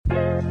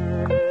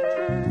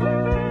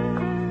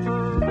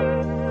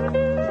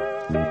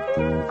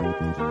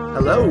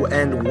Hello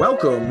and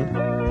welcome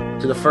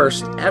to the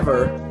first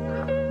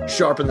ever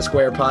Sharp in the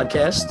Square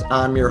podcast.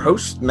 I'm your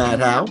host, Matt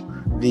Howe,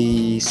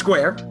 the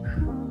square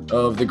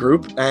of the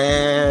group,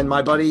 and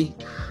my buddy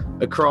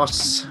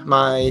across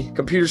my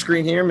computer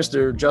screen here,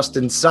 Mr.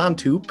 Justin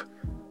Santoop,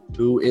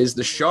 who is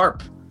the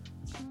sharp.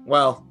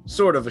 Well,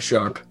 sort of a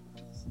sharp.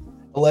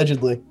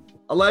 Allegedly.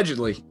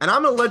 And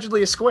I'm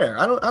allegedly a square.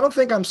 I don't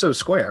think I'm so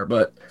square,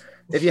 but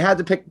if you had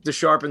to pick the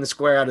sharp and the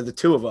square out of the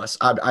two of us,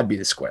 I'd be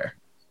the square.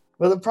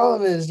 Well, the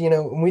problem is,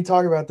 when we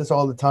talk about this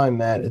all the time,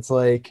 Matt, it's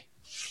like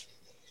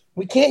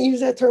we can't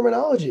use that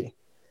terminology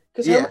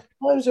because how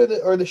many times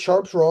are the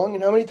sharps wrong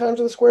and how many times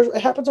are the squares?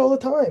 It happens all the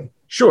time.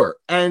 Sure.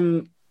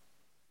 And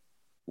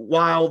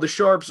while the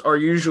sharps are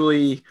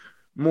usually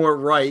more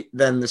right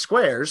than the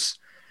squares,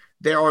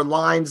 there are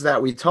lines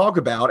that we talk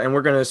about, and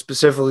we're going to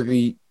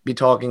specifically be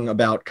talking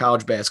about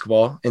college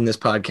basketball in this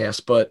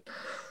podcast, but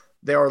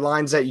there are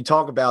lines that you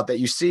talk about that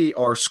you see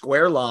are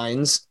square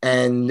lines,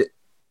 and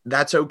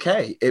that's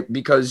okay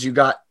because you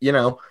got,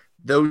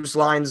 those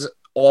lines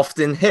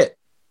often hit.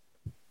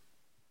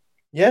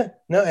 Yeah,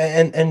 no.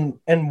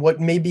 And what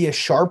may be a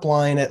sharp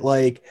line at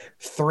like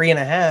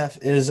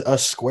 3.5 is a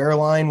square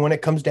line when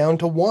it comes down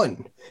to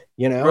 1,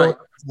 right.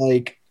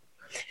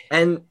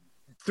 And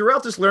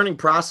throughout this learning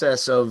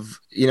process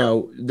of,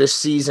 this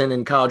season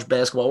in college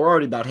basketball, we're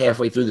already about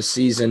halfway through the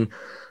season.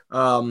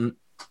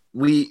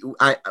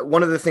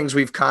 One of the things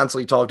we've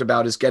constantly talked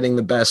about is getting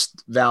the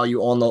best value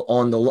on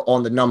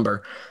the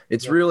number.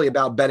 It's really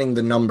about betting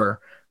the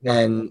number,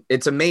 and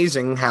it's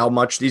amazing how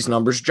much these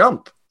numbers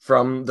jump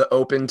from the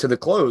open to the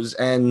close.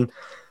 And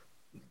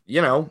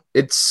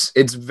it's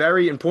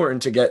very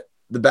important to get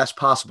the best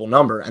possible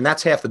number, and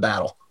that's half the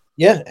battle.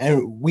 Yeah,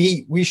 and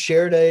we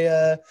shared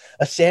a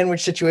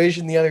sandwich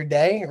situation the other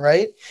day,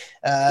 right?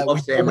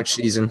 Love sandwich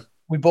season.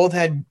 We both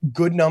had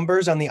good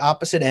numbers on the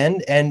opposite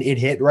end, and it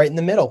hit right in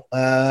the middle.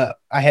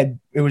 It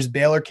was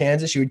Baylor,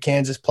 Kansas. You had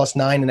Kansas plus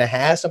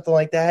 9.5, something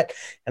like that,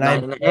 and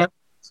I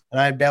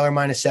had Baylor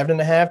minus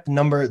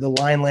 7.5. The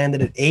line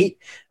landed at 8,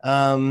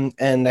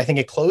 and I think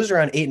it closed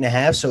around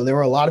 8.5. So there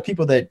were a lot of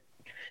people that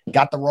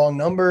got the wrong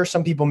number.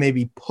 Some people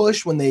maybe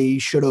pushed when they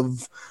should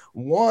have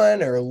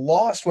won, or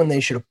lost when they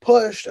should have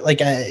pushed.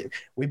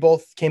 We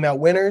both came out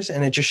winners,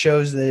 and it just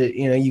shows that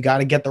you got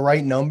to get the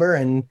right number,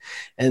 and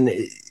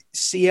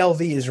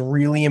CLV is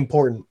really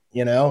important,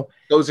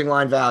 Closing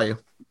line value.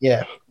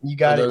 Yeah, you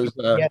got it.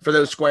 For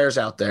those squares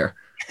out there.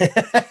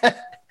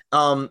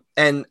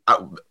 And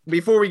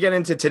before we get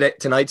into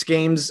tonight's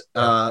games,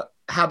 how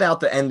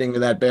about the ending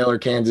of that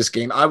Baylor-Kansas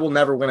game? I will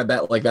never win a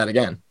bet like that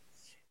again.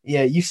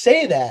 Yeah, you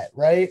say that,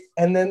 right?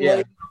 And then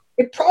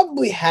it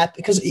probably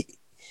happened because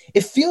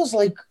it feels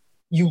like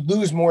you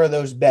lose more of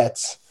those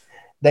bets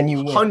than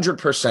you win.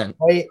 100%.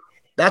 Right?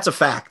 That's a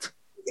fact.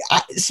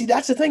 See,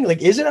 that's the thing.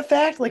 Is it a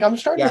fact? I'm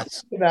starting to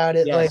think about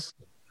it. Yes.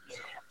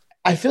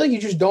 I feel like you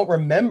just don't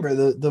remember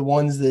the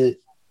ones that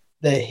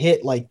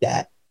hit like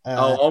that.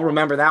 I'll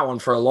remember that one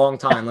for a long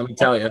time. Let me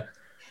tell you.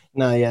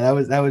 No, yeah, that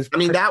was. I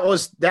mean,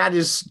 that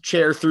is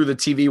chair through the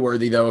TV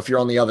worthy though. If you're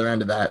on the other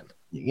end of that.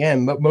 Yeah,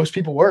 most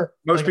people were.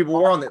 Most people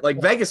were on it.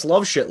 Vegas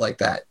loves shit like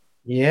that.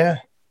 Yeah.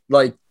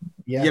 That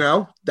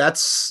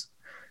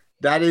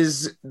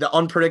is the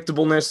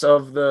unpredictableness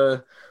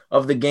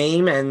of the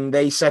game, and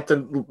they set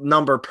the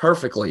number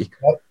perfectly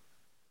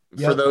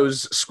for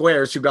those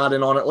squares who got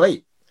in on it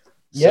late.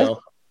 Yeah.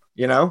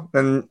 So,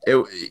 and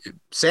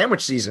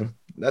sandwich season.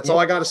 That's all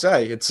I got to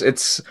say.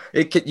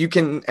 You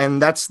can,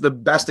 and that's the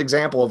best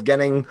example of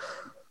betting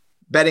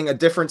a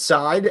different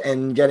side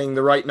and getting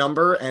the right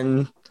number,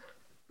 and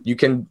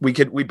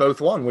we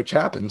both won, which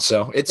happened.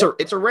 So it's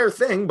a rare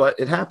thing, but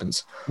it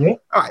happens. Yeah.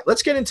 All right,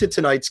 let's get into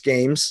tonight's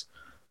games.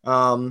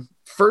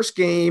 First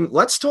game,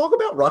 let's talk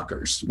about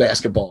Rutgers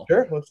basketball.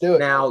 Sure, let's do it.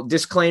 Now,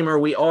 disclaimer,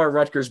 we are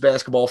Rutgers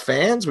basketball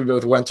fans. We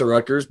both went to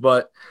Rutgers,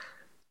 but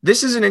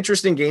this is an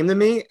interesting game to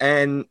me,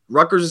 and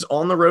Rutgers is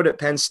on the road at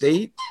Penn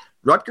State.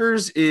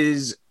 Rutgers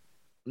is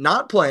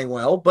not playing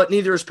well, but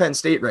neither is Penn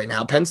State right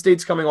now. Penn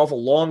State's coming off a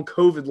long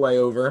COVID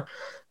layover,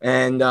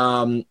 and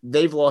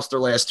they've lost their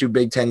last 2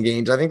 Big Ten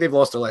games. I think they've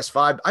lost their last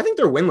 5. I think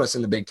they're winless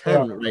in the Big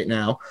Ten right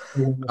now.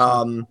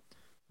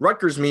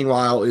 Rutgers,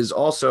 meanwhile, is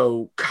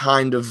also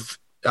kind of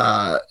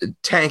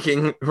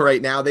tanking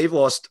right now. They've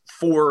lost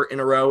 4 in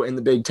a row in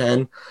the Big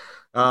Ten.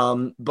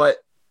 But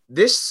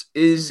this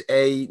is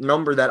a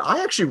number that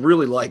I actually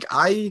really like.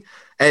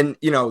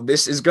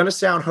 This is going to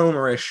sound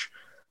homerish,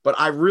 but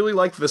I really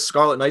like the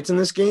Scarlet Knights in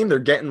this game. They're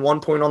getting 1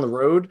 point on the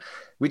road.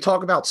 We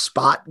talk about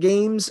spot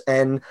games,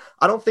 and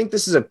I don't think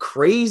this is a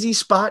crazy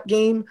spot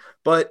game,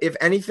 but if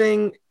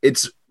anything,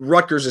 it's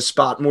Rutgers'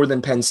 spot more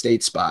than Penn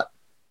State's spot.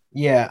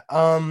 Yeah.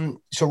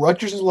 So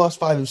Rutgers has lost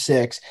 5 of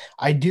 6.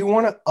 I do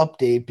want to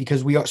update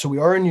because we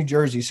are in New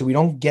Jersey, so we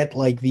don't get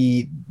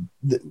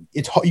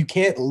you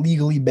can't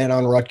legally bet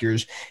on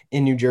Rutgers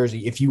in New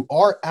Jersey. If you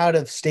are out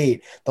of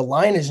state, the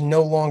line is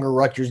no longer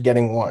Rutgers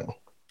getting 1.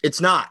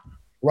 It's not.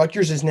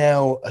 Rutgers is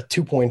now a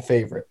 2-point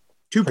favorite.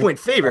 2-point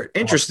favorite.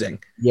 Interesting.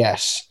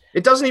 Yes.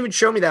 It doesn't even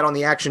show me that on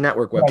the Action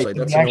Network website. Right,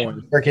 That's the Action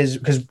annoying. Network is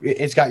because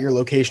it's got your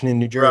location in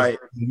New Jersey. Right.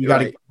 You got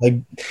to like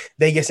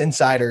Vegas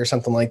Insider or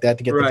something like that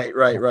to get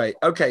right.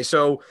 Okay,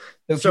 so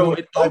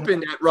it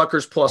opened at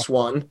Rutgers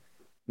 +1.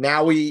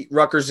 Now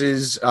Rutgers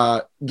is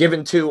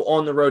given 2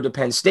 on the road to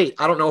Penn State.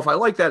 I don't know if I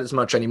like that as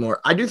much anymore.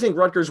 I do think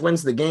Rutgers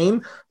wins the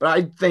game, but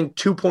I think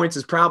 2 points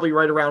is probably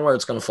right around where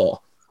it's going to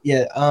fall.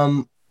 Yeah.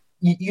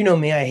 You know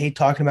me, I hate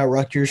talking about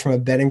Rutgers from a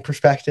betting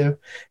perspective.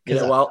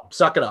 Yeah, well,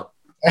 suck it up.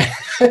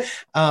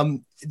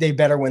 They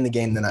better win the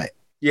game tonight.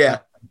 Yeah.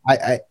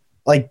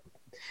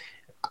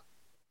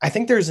 I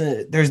think there's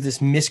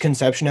this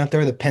misconception out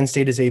there that Penn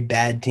State is a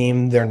bad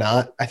team. They're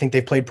not. I think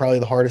they played probably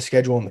the hardest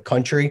schedule in the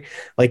country.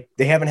 Like,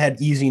 they haven't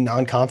had easy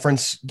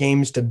non-conference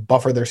games to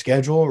buffer their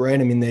schedule,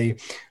 right? I mean, they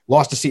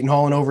lost to Seton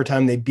Hall in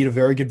overtime. They beat a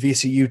very good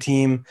VCU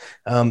team.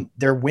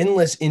 They're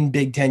winless in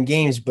Big Ten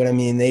games, but I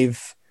mean,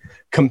 they've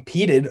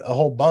competed a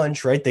whole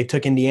bunch, right? They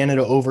took Indiana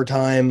to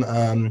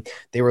overtime.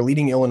 They were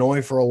leading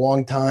Illinois for a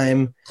long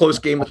time. Close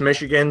game with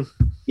Michigan.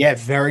 Yeah,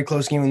 very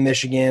close game with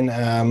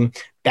Michigan.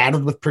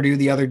 Battled with Purdue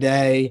the other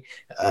day.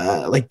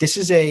 This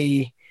is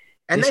they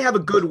have a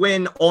good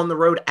win on the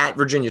road at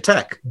Virginia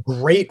Tech.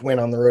 Great win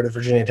on the road at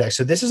Virginia Tech.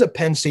 So this is a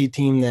Penn State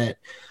team that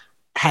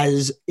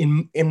has,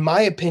 in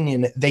my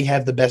opinion, they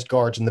have the best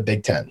guards in the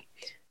Big Ten.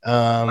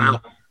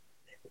 Wow.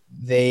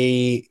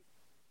 A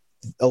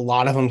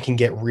lot of them can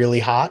get really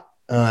hot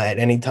at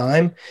any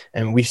time.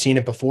 And we've seen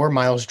it before.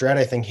 Miles Dredd,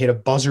 I think, hit a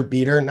buzzer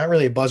beater, not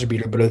really a buzzer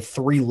beater, but a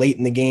 3 late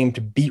in the game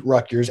to beat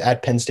Rutgers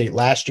at Penn State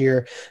last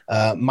year.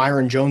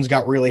 Myron Jones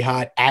got really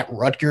hot at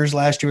Rutgers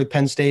last year with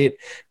Penn State.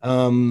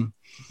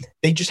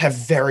 They just have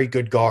very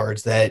good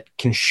guards that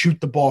can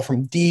shoot the ball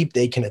from deep.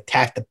 They can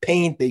attack the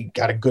paint. They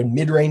got a good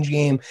mid-range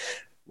game.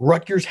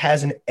 Rutgers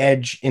has an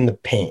edge in the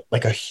paint,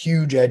 like a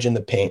huge edge in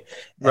the paint.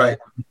 Right.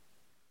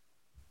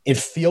 It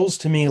feels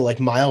to me like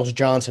Miles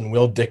Johnson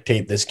will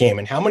dictate this game.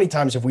 And how many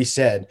times have we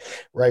said,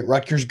 right,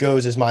 Rutgers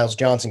goes as Miles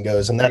Johnson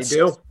goes? And that's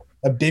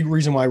a big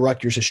reason why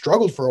Rutgers has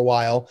struggled for a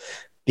while,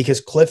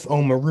 because Cliff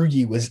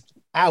Omoruyi was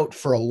out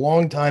for a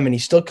long time and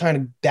he's still kind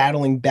of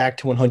battling back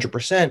to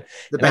 100%.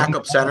 The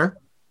backup center.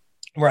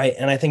 Right.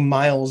 And I think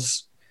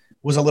Miles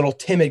was a little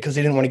timid because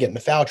he didn't want to get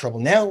into foul trouble.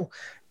 Now,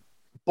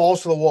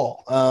 balls to the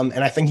wall.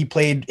 And I think he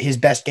played his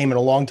best game in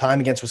a long time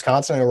against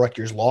Wisconsin. I know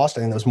Rutgers lost.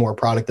 I think that was more a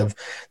product of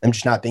them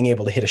just not being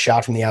able to hit a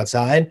shot from the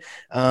outside.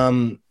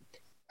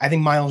 I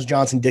think Miles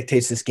Johnson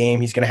dictates this game.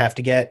 He's going to have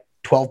to get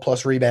 12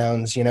 plus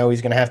rebounds. You know,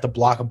 he's going to have to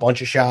block a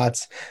bunch of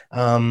shots.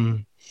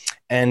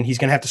 And he's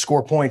going to have to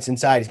score points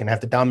inside. He's going to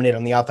have to dominate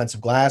on the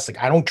offensive glass.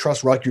 Like, I don't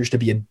trust Rutgers to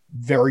be a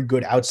very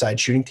good outside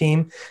shooting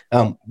team.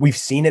 We've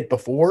seen it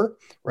before,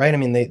 right? I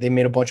mean, they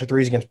made a bunch of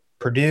threes against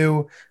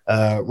Purdue.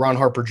 Ron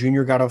Harper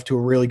Jr. got off to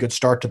a really good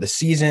start to the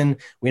season.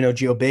 We know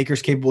Geo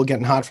Baker's capable of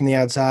getting hot from the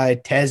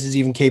outside. Tez is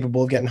even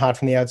capable of getting hot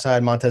from the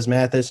outside. Montez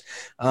Mathis.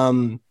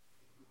 I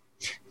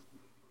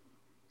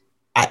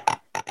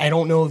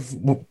don't know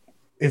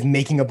if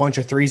making a bunch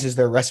of threes is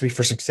their recipe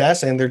for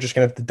success, and they're just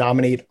going to have to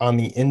dominate on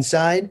the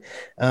inside.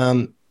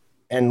 And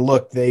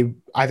look, they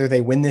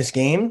win this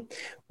game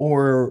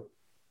or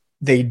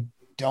they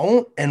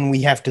don't, and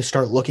we have to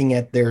start looking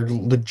at their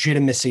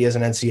legitimacy as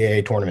an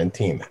NCAA tournament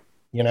team.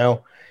 You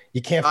know,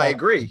 you can't. I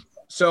agree.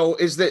 So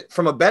is that,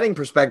 from a betting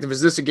perspective,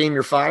 is this a game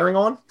you're firing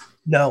on?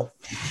 No.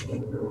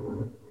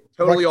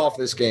 Totally off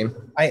this game.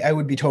 I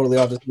would be totally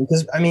off this game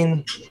because, I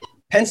mean,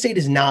 Penn State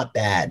is not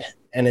bad,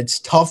 and it's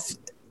tough.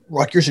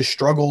 Rutgers has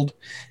struggled,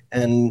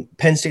 and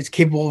Penn State's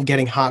capable of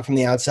getting hot from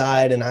the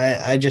outside. And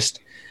I just,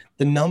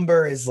 the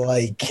number is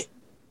like,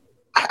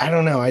 I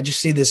don't know. I just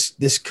see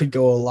this could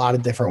go a lot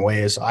of different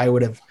ways. I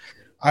would have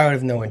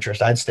no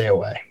interest. I'd stay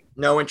away.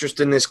 No interest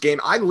in this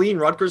game. I lean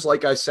Rutgers,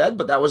 like I said,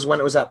 but that was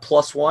when it was at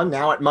 +1,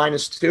 now at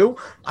 -2.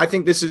 I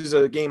think this is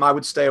a game I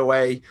would stay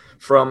away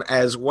from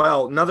as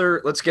well.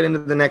 Let's get into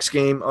the next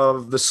game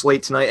of the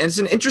slate tonight. And it's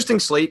an interesting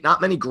slate.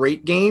 Not many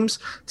great games.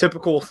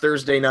 Typical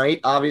Thursday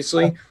night,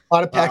 obviously. A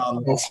lot of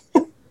Pac-12.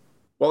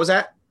 What was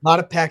that? A lot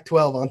of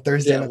Pac-12 on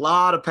Thursday night. A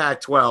lot of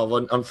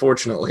Pac-12,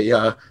 unfortunately.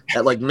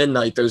 At like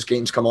midnight, those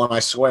games come on, I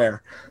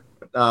swear.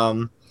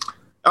 All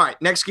right,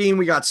 next game,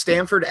 we got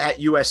Stanford at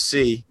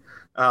USC.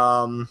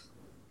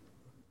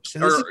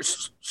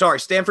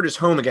 Stanford is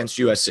home against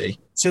USC.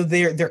 So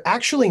they're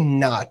actually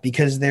not,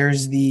 because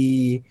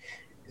I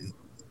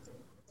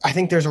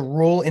think there's a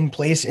rule in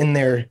place in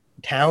their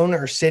town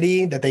or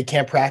city that they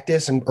can't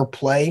practice or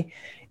play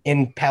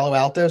in Palo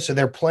Alto. So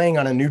they're playing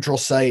on a neutral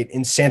site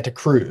in Santa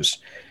Cruz.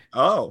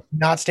 Oh,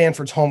 not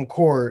Stanford's home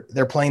court.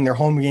 They're playing their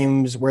home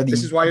games where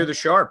this is why you're the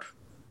sharp.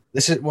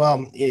 This is, well,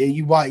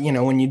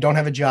 when you don't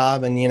have a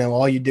job and,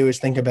 all you do is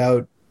think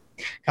about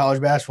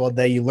college basketball all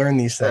day, you learn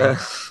these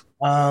things.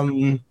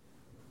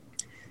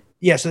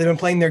 Yeah, so they've been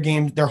playing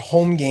their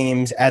home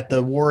games at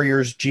the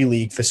Warriors G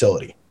League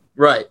facility.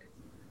 Right.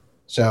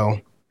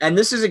 So And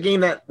this is a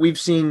game that we've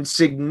seen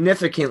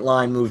significant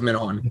line movement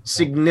on.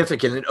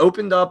 Significant. It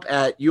opened up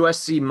at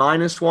USC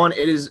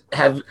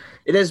 -1.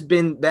 It has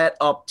been bet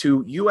up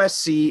to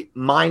USC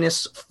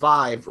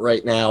 -5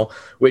 right now,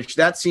 which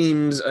that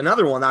seems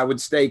another one I would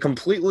stay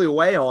completely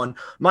away on.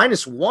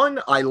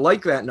 -1, I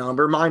like that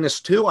number.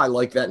 -2, I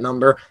like that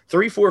number.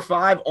 3, 4,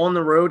 5 on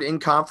the road in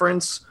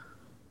conference.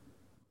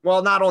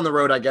 Well, not on the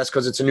road, I guess,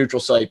 because it's a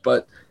neutral site,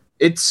 but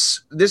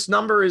this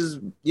number is,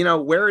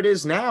 where it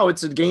is now.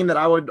 It's a game that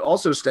I would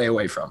also stay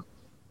away from.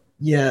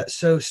 Yeah,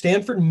 so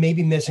Stanford may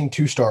be missing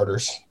 2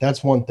 starters.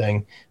 That's one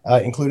thing,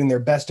 including their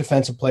best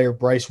defensive player,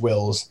 Bryce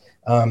Wills.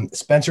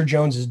 Spencer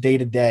Jones is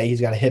day-to-day.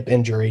 He's got a hip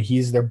injury.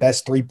 He's their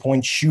best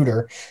three-point shooter,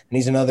 and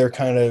he's another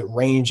kind of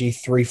rangy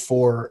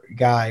 3-4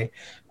 guy.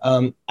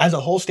 As a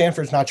whole,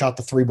 Stanford's not shot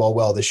the 3-ball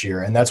well this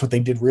year, and that's what they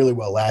did really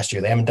well last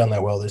year. They haven't done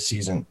that well this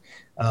season.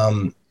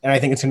 And I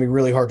think it's going to be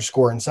really hard to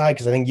score inside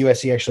because I think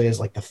USC actually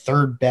has like the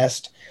 3rd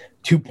best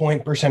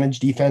 2-point percentage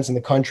defense in the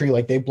country.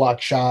 Like they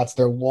block shots,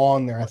 they're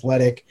long, they're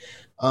athletic.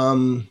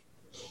 I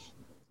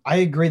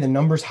agree. The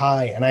number's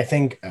high. And I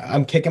think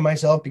I'm kicking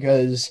myself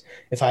because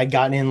if I had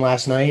gotten in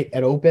last night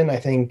at open, I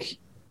think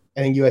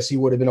USC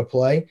would have been a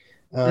play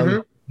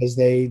because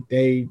they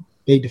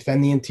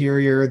defend the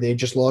interior. They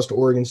just lost to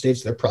Oregon State,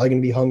 so they're probably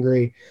going to be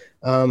hungry.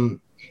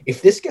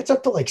 If this gets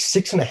up to like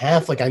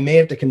 6.5, like I may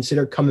have to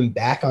consider coming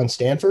back on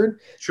Stanford.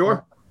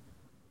 Sure.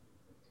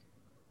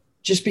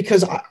 Just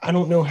because I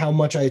don't know how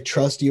much I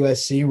trust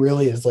USC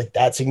really is like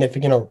that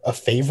significant a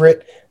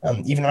favorite.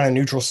 Even on a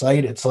neutral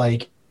site, it's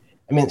like,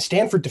 I mean,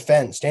 Stanford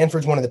defends.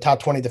 Stanford's one of the top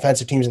 20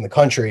 defensive teams in the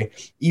country.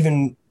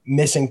 Even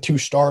missing 2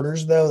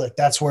 starters, though, like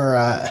that's where,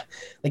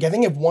 like I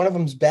think if one of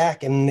them's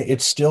back and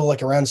it's still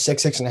like around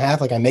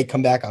 6.5, like I may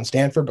come back on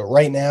Stanford. But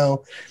right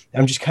now,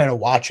 I'm just kind of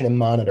watching and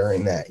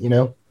monitoring that,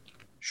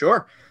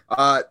 Sure.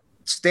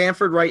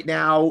 Stanford right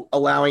now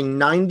allowing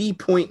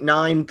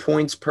 90.9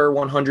 points per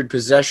 100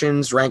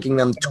 possessions, ranking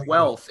them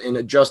 12th in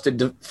adjusted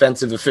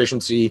defensive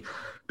efficiency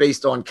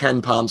based on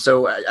KenPom.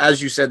 So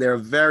as you said, they're a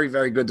very,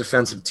 very good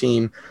defensive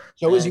team.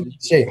 So is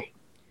USC.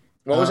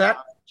 What was that?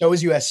 So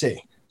is USC.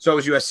 So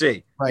is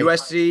USC. Right.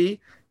 USC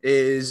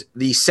is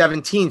the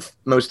 17th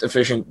most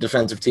efficient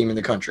defensive team in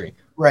the country.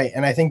 Right.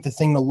 And I think the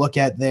thing to look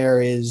at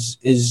there is,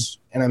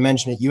 and I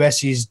mentioned it,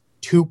 USC's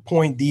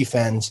 2-point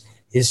defense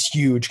is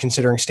huge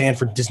considering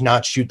Stanford does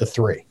not shoot the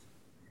 3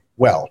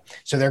 well.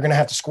 So they're going to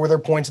have to score their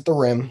points at the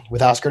rim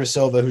with Oscar da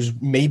Silva, who's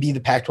maybe the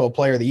Pac-12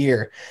 player of the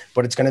year,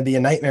 but it's going to be a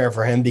nightmare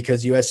for him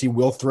because USC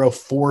will throw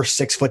 4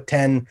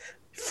 6'10"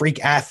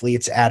 freak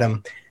athletes at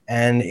him.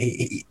 And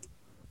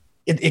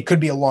it could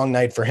be a long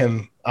night for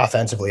him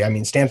offensively. I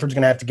mean, Stanford's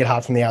going to have to get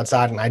hot from the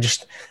outside. And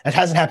that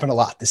hasn't happened a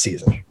lot this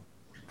season.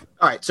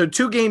 All right. So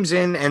 2 games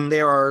in and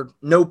there are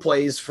no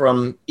plays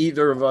from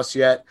either of us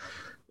yet.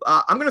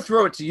 I'm going to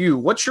throw it to you.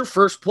 What's your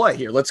first play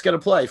here? Let's get a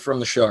play from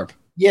the Sharp.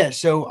 Yeah,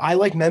 so I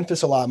like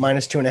Memphis a lot,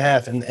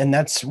 -2.5, and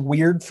that's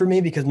weird for me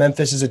because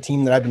Memphis is a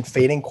team that I've been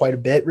fading quite a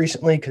bit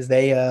recently because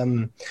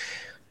they've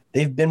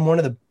been one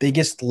of the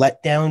biggest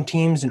letdown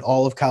teams in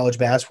all of college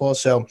basketball.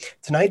 So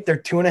tonight they're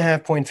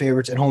 2.5-point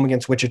favorites at home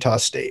against Wichita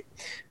State.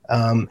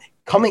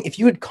 If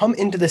you had come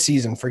into the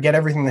season, forget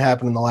everything that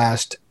happened in the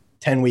last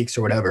 10 weeks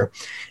or whatever,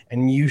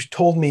 and you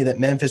told me that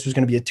Memphis was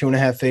going to be a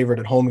 2.5 favorite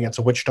at home against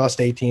a Wichita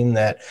State team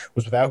that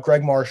was without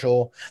Greg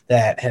Marshall,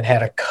 that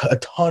had a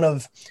ton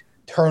of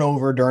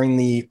turnover during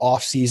the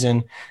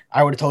offseason,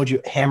 I would have told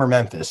you hammer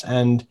Memphis.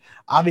 And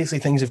obviously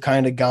things have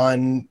kind of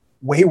gone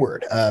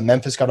wayward.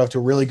 Memphis got off to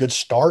a really good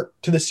start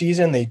to the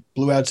season. They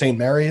blew out St.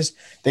 Mary's.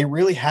 They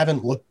really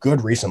haven't looked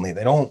good recently.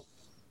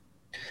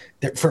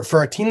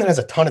 For a team that has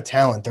a ton of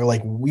talent, they're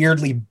like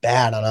weirdly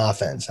bad on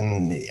offense.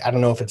 And I don't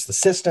know if it's the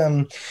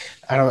system.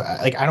 I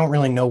don't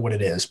really know what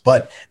it is,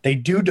 but they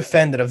do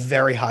defend at a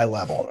very high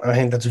level. And I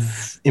think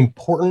that's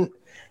important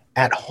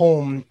at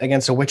home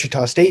against a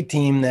Wichita State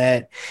team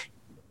that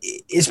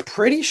is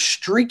pretty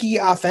streaky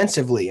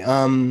offensively.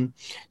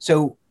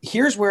 So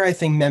here's where I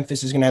think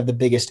Memphis is going to have the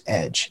biggest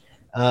edge.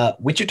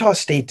 Wichita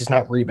State does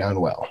not rebound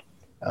well.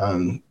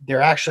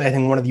 They're actually, I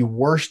think, one of the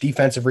worst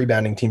defensive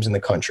rebounding teams in the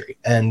country.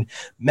 And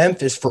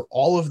Memphis, for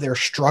all of their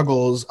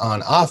struggles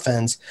on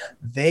offense,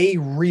 they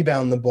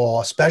rebound the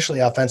ball, especially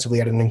offensively,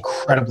 at an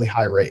incredibly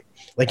high rate.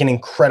 I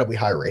think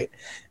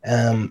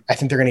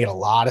they're going to get a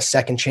lot of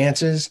second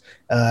chances.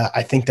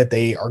 I think that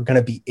they are going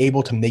to be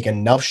able to make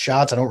enough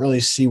shots. I don't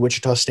really see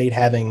Wichita State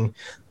having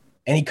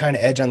any kind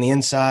of edge on the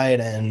inside.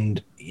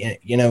 And,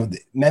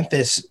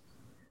 Memphis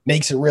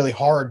makes it really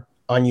hard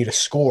on you to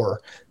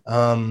score.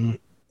 And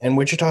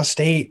Wichita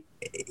State,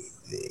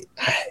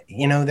 they're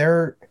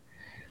 8-3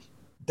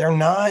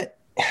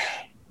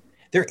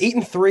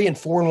 and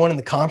 4-1 in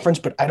the conference,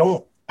 but I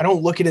don't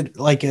look at it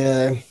like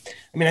I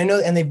know,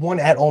 and they've won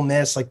at Ole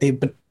Miss, but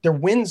their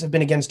wins have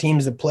been against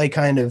teams that play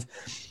kind of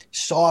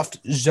soft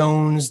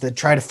zones that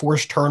try to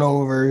force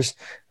turnovers,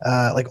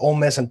 like Ole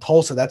Miss and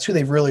Tulsa. That's who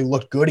they've really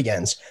looked good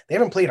against. They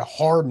haven't played a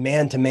hard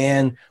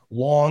man-to-man,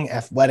 long,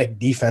 athletic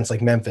defense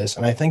like Memphis,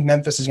 and I think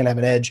Memphis is going to have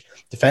an edge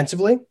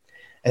defensively.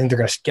 I think they're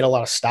going to get a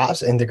lot of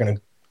stops, and they're going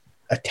to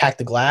attack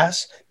the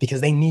glass because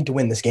they need to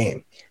win this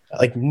game.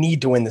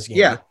 Need to win this game.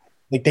 Yeah.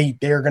 Like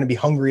they are going to be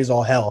hungry as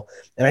all hell.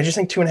 And I just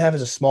think 2.5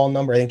 is a small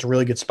number. I think it's a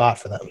really good spot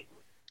for them.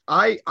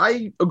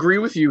 I agree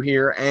with you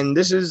here. And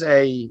this is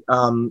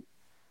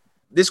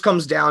this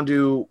comes down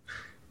to,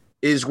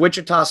 is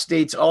Wichita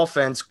State's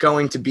offense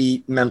going to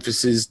beat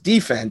Memphis's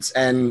defense?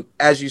 And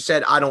as you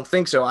said, I don't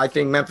think so. I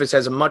think Memphis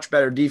has a much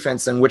better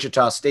defense than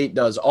Wichita State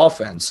does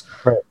offense.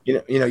 Right.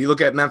 You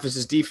look at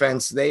Memphis's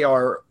defense, they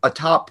are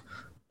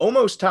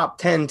almost top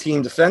 10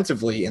 team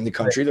defensively in the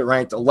country. Right. They're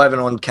ranked 11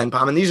 on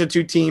KenPom. And these are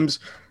two teams,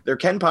 they're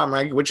KenPom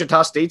ranked,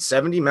 Wichita State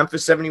 70,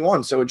 Memphis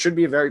 71. So it should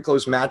be a very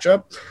close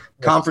matchup. Right.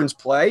 Conference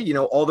play,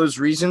 all those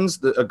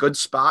reasons, a good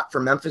spot for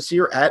Memphis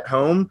here at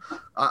home.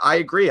 I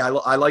agree. I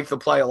like the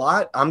play a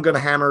lot. I'm going to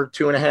hammer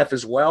 2.5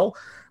 as well.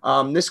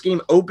 This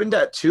game opened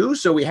at 2,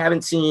 so we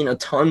haven't seen a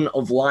ton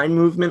of line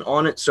movement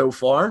on it so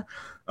far.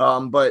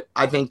 But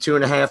I think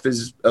 2.5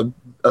 is a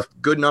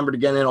good number to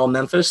get in on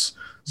Memphis.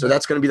 So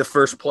that's going to be the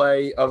first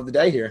play of the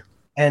day here.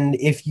 And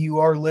if you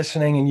are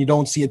listening and you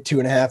don't see a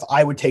 2.5,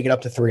 I would take it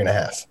up to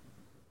 3.5.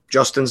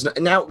 Justin's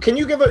now. Can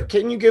you give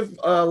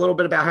a little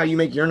bit about how you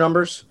make your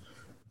numbers?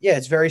 Yeah,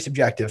 it's very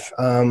subjective.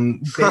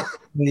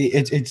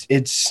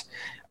 It's.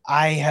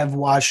 I have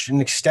watched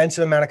an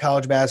extensive amount of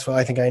college basketball.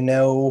 I think I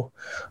know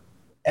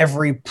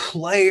every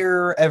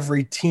player,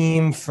 every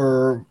team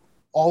for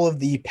all of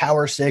the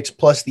Power 6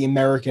 plus the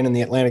American and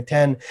the Atlantic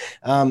 10.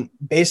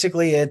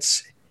 Basically,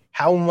 it's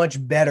how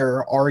much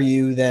better are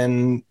you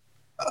than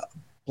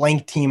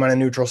blank team on a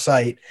neutral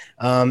site.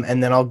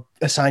 And then I'll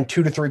assign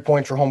 2 to 3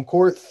 points for home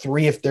court,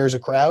 3 if there's a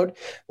crowd.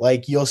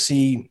 Like you'll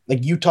see,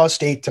 like Utah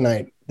State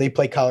tonight, they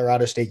play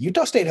Colorado State.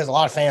 Utah State has a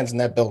lot of fans in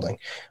that building.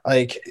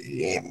 I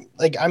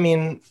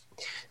mean,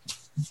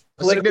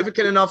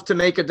 significant enough to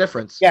make a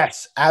difference.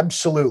 Yes,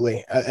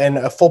 absolutely. And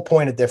a full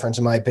point of difference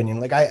in my opinion.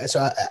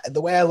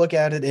 The way I look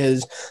at it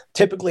is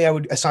typically I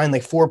would assign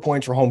 4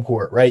 points for home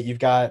court, right? You've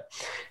got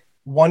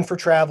 1 for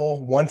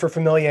travel, 1 for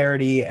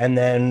familiarity, and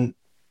then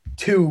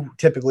 2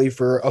 typically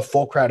for a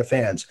full crowd of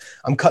fans.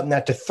 I'm cutting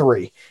that to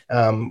 3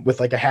 with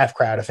a half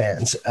crowd of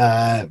fans.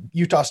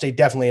 Utah State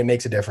definitely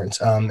makes a difference.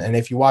 And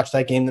if you watch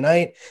that game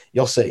tonight,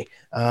 you'll see.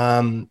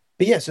 But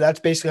yeah, so that's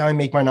basically how I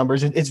make my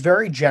numbers. It's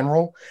very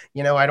general.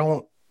 I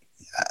don't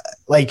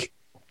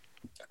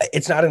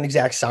it's not an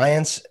exact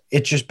science.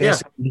 It's just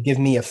basically to give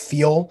me a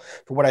feel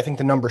for what I think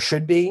the number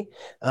should be.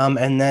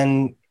 And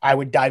then I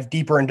would dive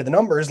deeper into the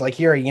numbers. Like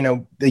here,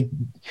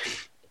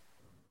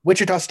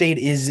 Wichita State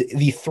is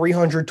the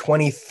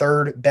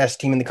 323rd best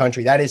team in the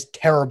country. That is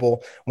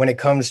terrible when it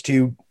comes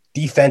to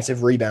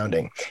defensive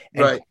rebounding.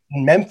 And right.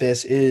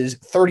 Memphis is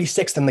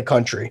 36th in the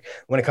country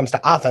when it comes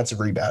to offensive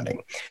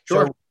rebounding.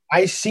 Sure. So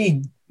I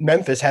see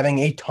Memphis having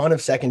a ton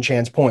of second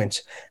chance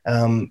points,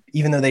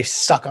 even though they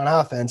suck on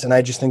offense. And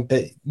I just think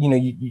that,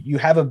 you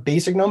have a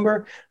basic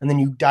number and then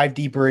you dive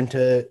deeper into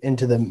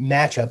the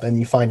matchup and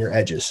you find your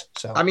edges.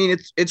 So, I mean,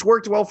 it's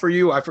worked well for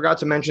you. I forgot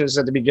to mention this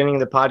at the beginning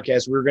of the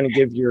podcast. We were going to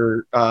give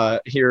your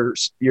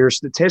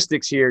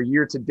statistics here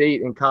year to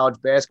date in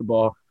college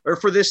basketball, or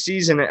for this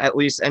season, at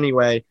least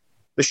anyway.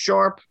 The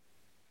Sharp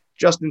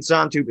Justin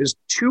Santup is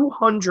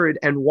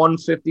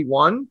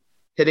 201.51.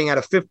 Hitting at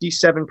a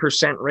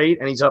 57% rate,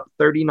 and he's up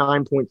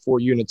 39.4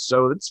 units.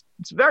 So it's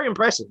very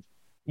impressive.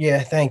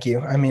 Yeah, thank you.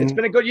 I mean, it's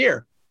been a good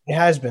year. It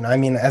has been. I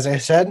mean, as I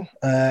said,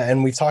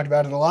 and we've talked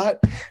about it a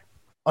lot,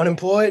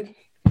 unemployed,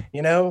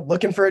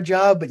 looking for a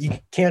job, but you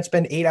can't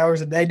spend 8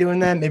 hours a day doing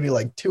that, maybe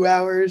 2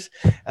 hours.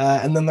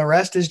 And then the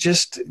rest is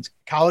just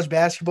college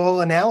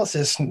basketball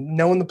analysis,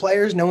 knowing the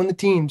players, knowing the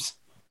teams.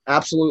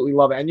 Absolutely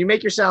love it. And you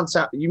make yourself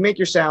sound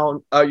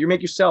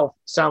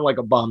like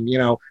a bum.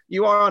 You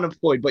are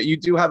unemployed, but you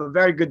do have a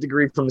very good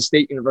degree from the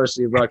State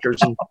University of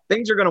Rutgers, and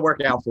things are going to work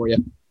out for you.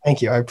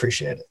 Thank you. I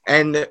appreciate it.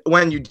 And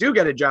when you do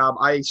get a job,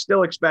 I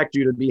still expect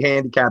you to be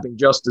handicapping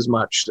just as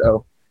much.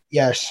 So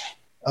yes,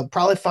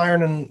 probably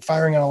firing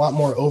on a lot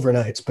more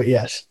overnights, but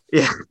yes.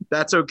 Yeah,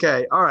 that's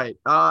okay. All right.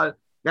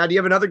 Now, do you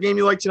have another game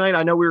you like tonight?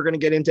 I know we were going to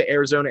get into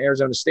Arizona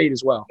State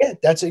as well. Yeah,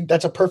 that's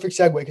a perfect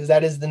segue because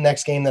that is the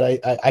next game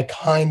that I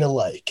kind of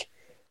like.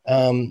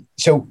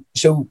 So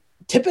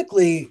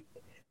typically,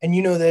 and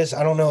this,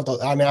 I don't know.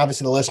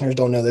 Obviously the listeners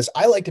don't know this.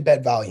 I like to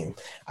bet volume.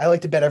 I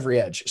like to bet every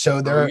edge. So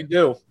you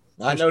do.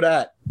 I know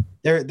that.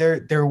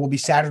 There will be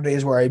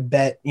Saturdays where I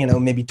bet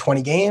maybe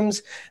 20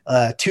 games.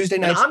 Tuesday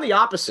nights. I'm the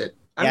opposite.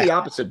 I'm the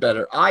opposite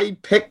better. I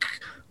pick.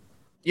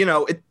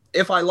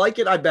 If I like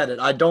it, I bet it.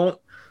 I don't.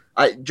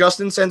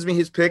 Justin sends me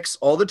his picks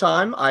all the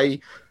time. I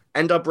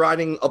end up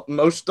riding up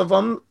most of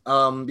them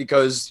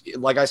because,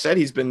 like I said,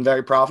 he's been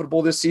very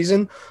profitable this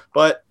season.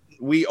 But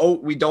we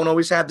don't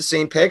always have the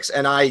same picks,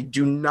 and I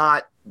do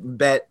not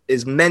bet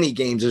as many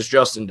games as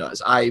Justin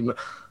does.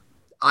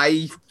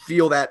 I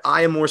feel that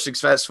I am more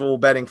successful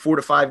betting 4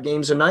 to 5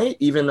 games a night,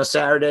 even a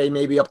Saturday,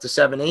 maybe up to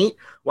 7, 8,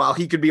 while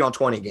he could be on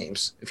 20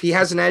 games. If he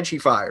has an edge, he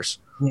fires.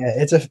 Yeah,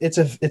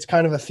 it's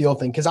kind of a feel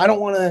thing because I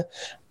don't want to.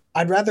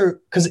 I'd rather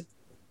because.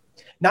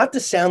 Not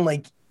to sound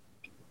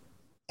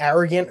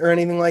arrogant or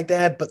anything like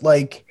that, but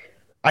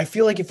I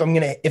feel like if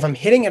I'm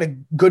hitting at a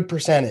good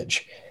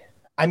percentage,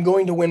 I'm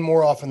going to win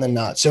more often than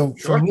not. So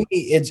for me,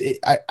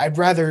 I'd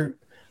rather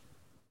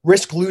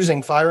risk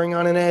losing firing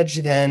on an edge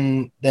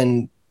than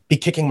be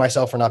kicking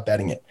myself for not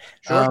betting it.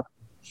 Sure.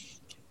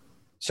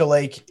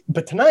 So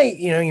but tonight,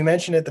 you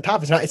mentioned at the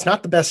top, it's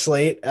not the best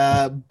slate,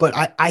 but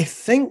I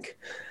think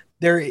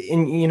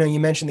you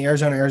mentioned the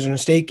Arizona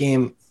State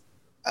game.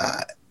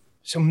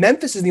 So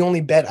Memphis is the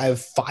only bet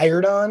I've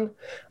fired on.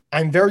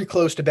 I'm very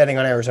close to betting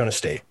on Arizona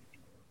State.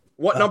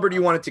 What number do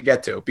you want it to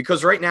get to?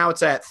 Because right now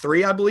it's at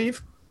 3, I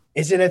believe.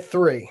 Is it at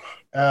 3?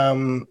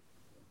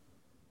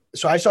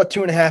 So I saw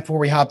 2.5 before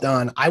we hopped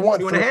on. I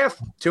want 2.5.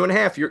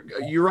 2.5.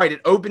 You're right. It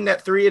opened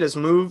at 3. It has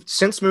moved to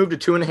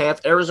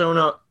 2.5.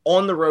 Arizona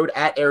on the road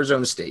at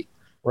Arizona State.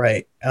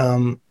 Right.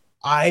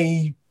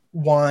 I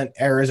want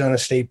Arizona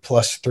State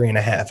plus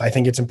 3.5. I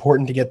think it's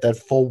important to get that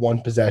full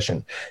one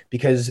possession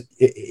because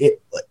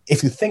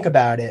if you think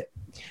about it,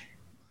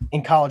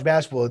 in college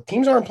basketball,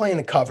 teams aren't playing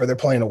to cover, they're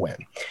playing to win.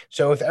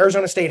 So if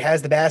Arizona State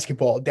has the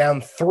basketball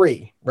down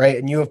 3, right,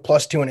 and you have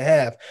plus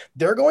 2.5,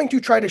 they're going to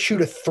try to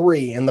shoot a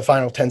 3 in the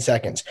final 10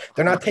 seconds.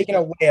 They're not taking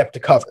a layup to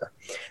cover.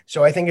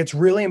 So I think it's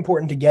really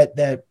important to get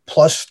that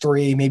plus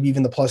 3, maybe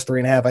even the plus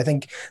 3.5. I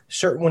think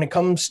when it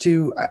comes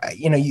to,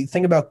 you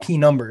think about key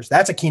numbers,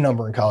 that's a key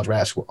number in college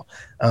basketball.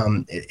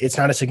 It's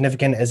not as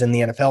significant as in the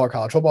NFL or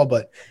college football,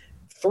 but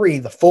 3,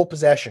 the full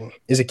possession,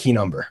 is a key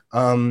number.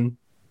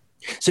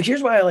 So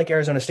here's why I like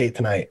Arizona State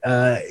tonight.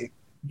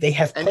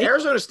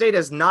 Arizona State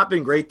has not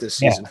been great this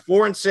season.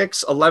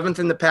 4-6, 11th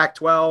in the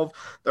Pac-12.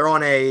 They're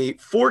on a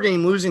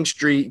 4-game losing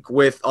streak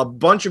with a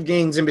bunch of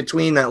games in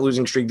between that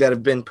losing streak that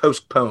have been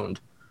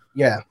postponed.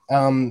 Yeah,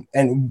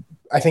 and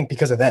I think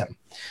because of them,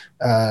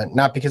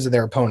 not because of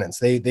their opponents.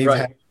 They've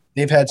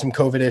had some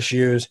COVID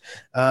issues.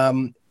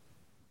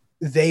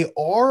 They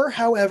are,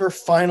 however,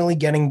 finally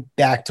getting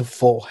back to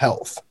full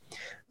health.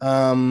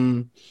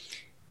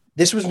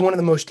 This was one of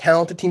the most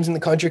talented teams in the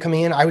country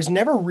coming in. I was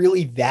never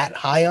really that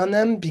high on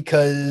them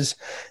because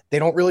they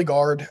don't really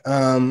guard,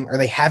 or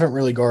they haven't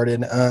really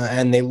guarded,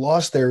 and they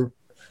lost who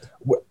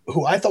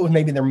I thought was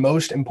maybe their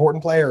most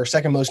important player or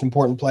second most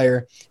important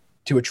player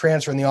to a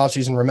transfer in the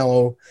offseason,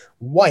 Romello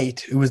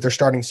White, who was their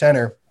starting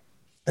center,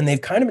 and they've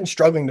kind of been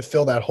struggling to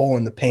fill that hole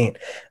in the paint.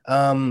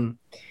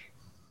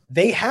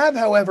 They have,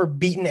 however,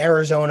 beaten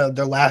Arizona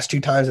their last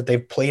 2 times that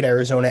they've played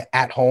Arizona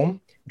at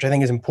home, which I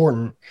think is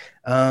important.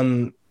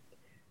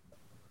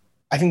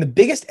 I think the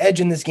biggest edge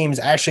in this game is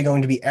actually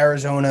going to be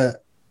Arizona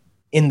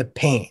in the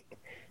paint.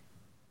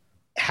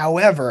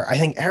 However, I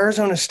think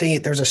Arizona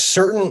State, there's a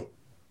certain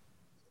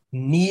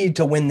need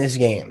to win this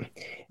game.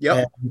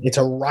 Yep. It's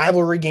a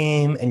rivalry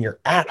game, and you're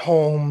at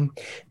home.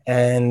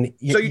 And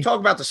so you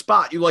talk about the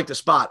spot. You like the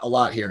spot a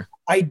lot here.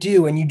 I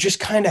do, and you just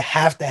kind of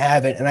have to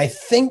have it. And I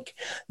think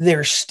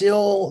there's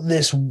still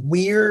this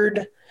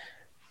weird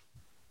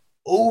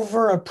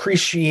over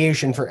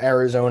appreciation for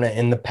Arizona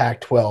in the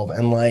Pac-12.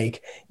 And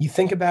you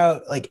think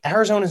about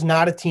Arizona's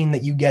not a team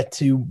that you get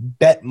to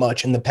bet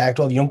much in the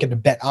Pac-12. You don't get to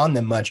bet on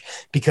them much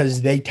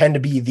because they tend to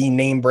be the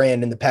name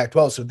brand in the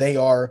Pac-12. So they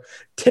are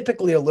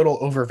typically a little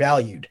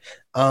overvalued.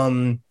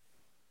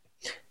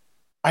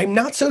 I'm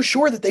not so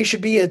sure that they should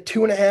be a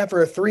 2.5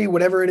 or a 3,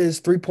 whatever it is,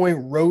 3-point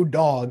road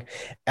dog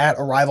at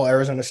a rival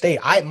Arizona State.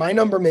 My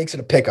number makes it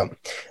a pick 'em.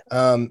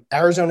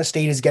 Arizona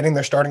State is getting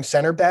their starting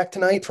center back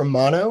tonight from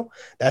Mono.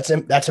 That's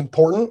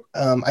important.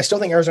 I still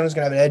think Arizona's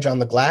going to have an edge on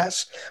the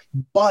glass,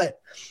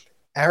 but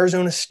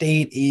Arizona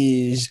State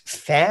is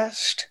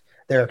fast.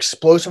 They're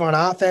explosive on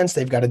offense.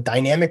 They've got a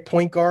dynamic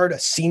point guard, a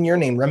senior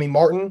named Remy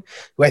Martin,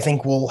 who I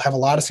think will have a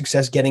lot of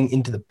success getting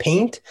into the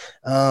paint.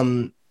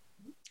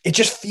 It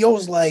just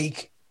feels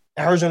like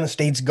Arizona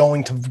State's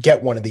going to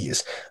get one of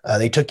these.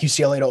 They took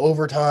UCLA to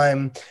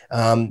overtime.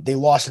 They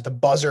lost at the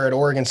buzzer at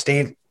Oregon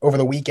State over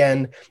the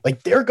weekend.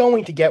 They're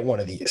going to get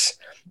one of these.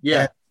 Yeah.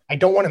 And I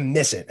don't want to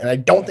miss it. And I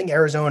don't think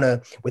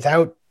Arizona,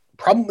 without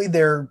probably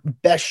their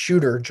best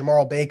shooter,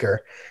 Jamal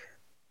Baker,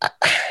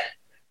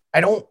 I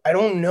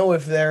don't know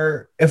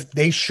if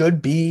they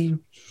should be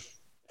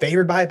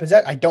favored by a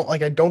possession. I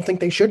don't think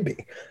they should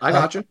be. I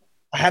got you.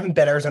 I haven't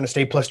bet Arizona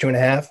State plus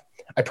 2.5.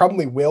 I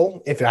probably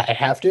will if I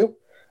have to.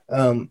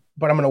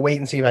 But I'm going to wait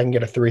and see if I can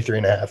get a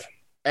 3.5.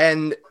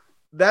 And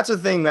that's a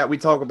thing that we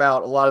talk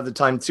about a lot of the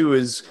time too,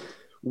 is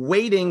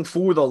waiting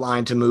for the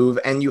line to move,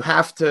 and you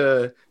have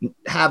to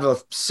have a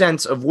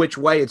sense of which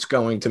way it's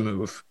going to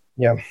move.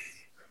 Yeah.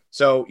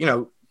 So,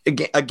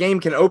 a game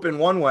can open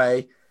one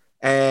way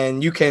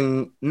and you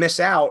can miss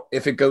out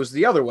if it goes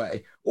the other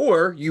way,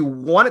 or you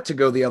want it to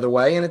go the other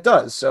way and it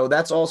does. So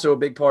that's also a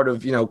big part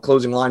of,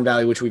 closing line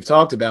value, which we've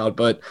talked about,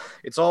 but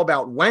it's all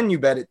about when you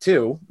bet it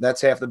too.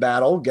 That's half the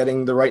battle,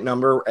 getting the right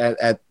number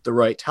at the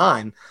right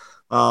time.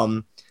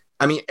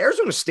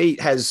 Arizona State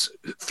has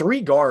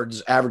 3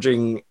 guards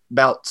averaging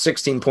about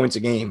 16 points a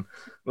game.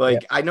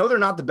 I know they're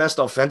not the best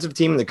offensive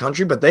team in the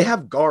country, but they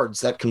have guards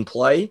that can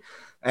play.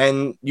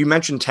 And you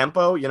mentioned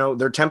tempo,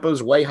 their tempo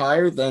is way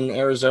higher than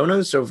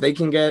Arizona's. So if they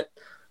can get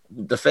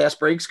the fast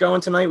breaks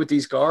going tonight with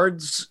these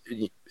guards,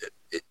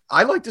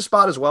 I like the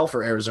spot as well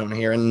for Arizona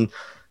here, and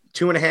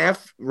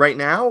 2.5 right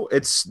now.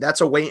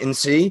 That's a wait and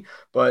see.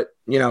 But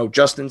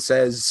Justin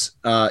says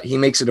he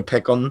makes it a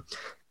pick 'em,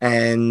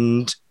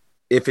 and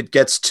if it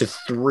gets to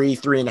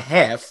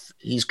 3.5,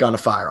 he's gonna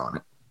fire on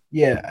it.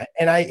 Yeah,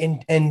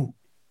 and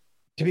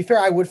to be fair,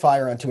 I would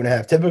fire on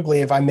 2.5.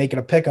 Typically, if I make it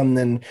a pick 'em,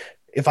 then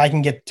if I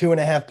can get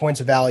 2.5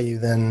 points of value,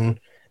 then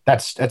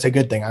that's a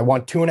good thing. I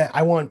want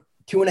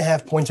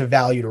 2.5 points of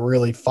value to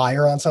really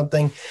fire on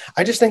something.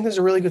 I just think there's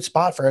a really good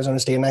spot for Arizona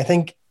State, and I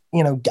think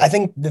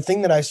the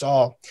thing that I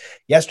saw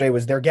yesterday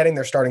was they're getting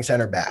their starting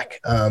center back,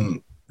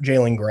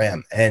 Jalen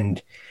Graham,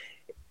 and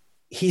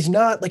he's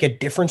not like a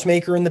difference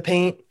maker in the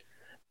paint,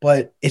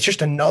 but it's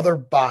just another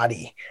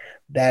body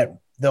that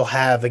they'll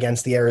have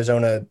against the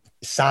Arizona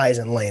size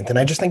and length. And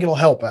I just think it'll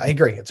help. I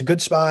agree. It's a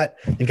good spot.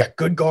 They've got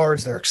good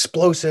guards. They're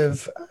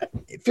explosive.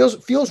 It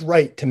feels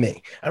right to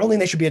me. I don't think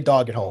they should be a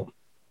dog at home.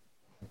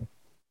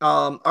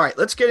 All right,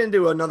 let's get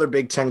into another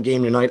Big Ten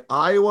game tonight.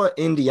 Iowa,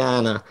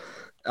 Indiana.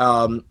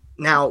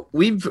 Now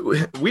we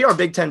are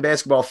Big Ten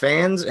basketball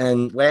fans,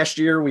 and last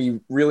year we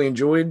really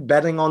enjoyed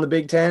betting on the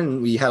Big Ten,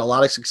 and we had a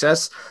lot of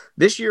success.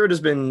 This year it has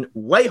been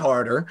way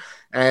harder,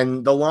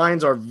 and the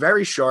lines are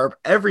very sharp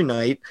every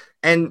night.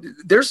 And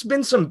there's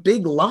been some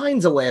big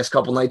lines the last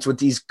couple nights with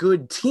these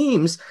good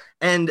teams,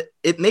 and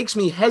it makes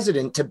me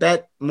hesitant to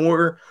bet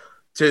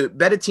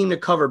a team to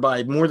cover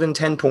by more than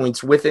 10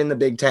 points within the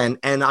Big Ten.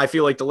 And I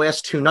feel like the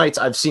last 2 nights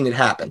I've seen it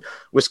happen.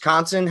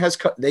 Wisconsin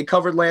they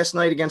covered last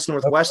night against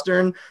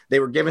Northwestern. They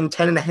were given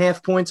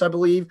 10.5 points, I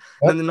believe.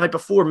 And then the night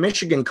before,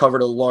 Michigan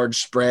covered a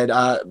large spread.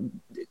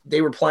 They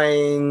were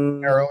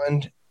playing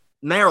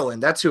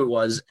Maryland. That's who it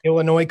was.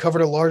 Illinois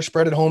covered a large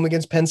spread at home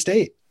against Penn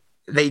State.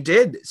 They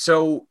did.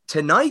 So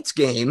tonight's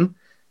game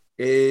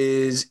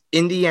is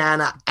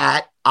Indiana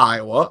at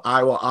Iowa.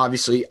 Iowa,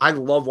 obviously, I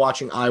love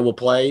watching Iowa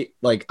play.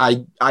 Like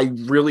I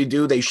really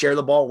do. They share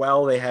the ball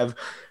well.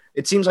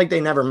 It seems like they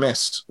never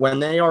miss.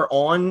 When they are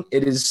on,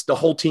 it is the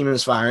whole team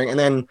is firing. And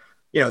then,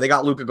 they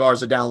got Luka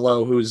Garza down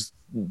low, who's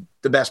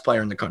the best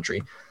player in the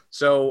country.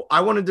 So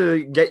I wanted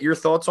to get your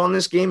thoughts on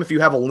this game. If you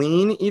have a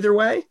lean either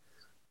way.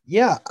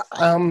 Yeah.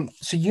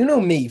 So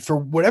me, for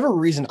whatever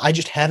reason, I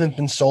just haven't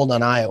been sold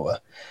on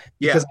Iowa.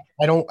 Because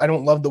I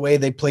don't love the way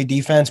they play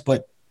defense,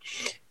 but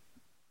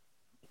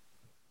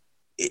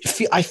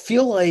I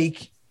feel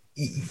like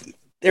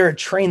they're a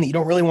train that you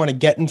don't really want to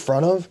get in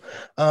front of.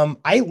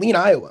 I lean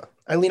Iowa.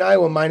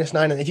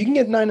 -9. And if you can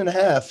get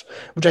 9.5,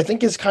 which I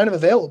think is kind of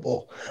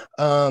available,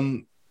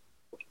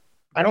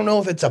 I don't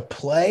know if it's a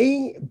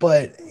play,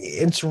 but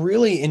it's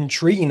really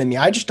intriguing to me.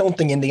 I just don't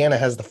think Indiana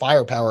has the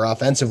firepower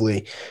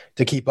offensively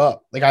to keep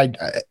up. Like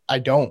I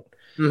don't.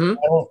 Mm-hmm.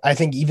 I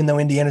think even though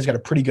Indiana's got a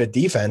pretty good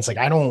defense, like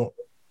I don't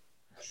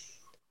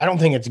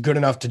think it's good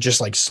enough to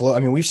just like slow. I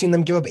mean, we've seen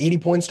them give up 80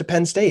 points to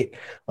Penn State.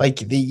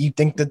 Like you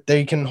think that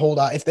they can hold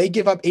out. If they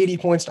give up 80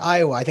 points to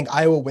Iowa, I think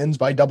Iowa wins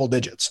by double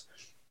digits.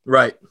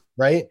 Right.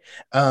 I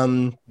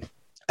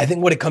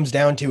think what it comes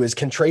down to is,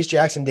 can Trace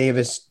Jackson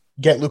Davis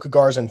get Luka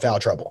Garza in foul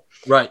trouble?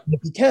 Right.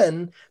 If he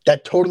can,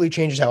 that totally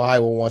changes how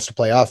Iowa wants to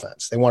play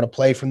offense. They want to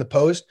play from the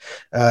post,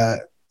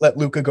 let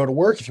Luka go to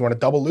work. If you want to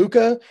double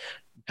Luka,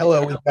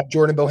 hello, we've got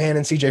Jordan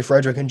Bohannon, CJ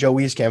Frederick, and Joe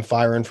Wieskamp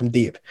firing from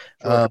deep.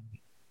 Sure.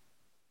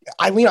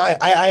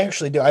 I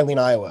actually do. I lean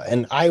Iowa,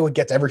 and Iowa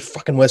gets every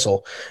fucking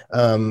whistle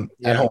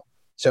at home.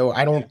 So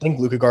I don't think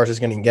Luka Garza is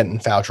going to get in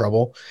foul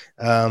trouble.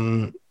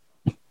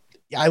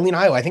 I lean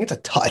Iowa. I think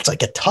it's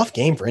like a tough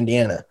game for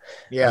Indiana.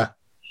 Yeah.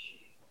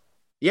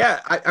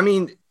 I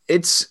mean,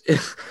 it's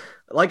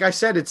like I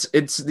said,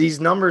 it's these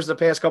numbers the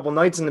past couple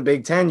nights in the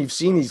Big Ten. You've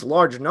seen these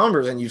large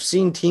numbers, and you've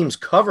seen teams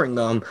covering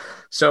them.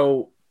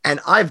 So. And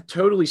I've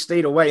totally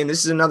stayed away. And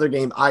this is another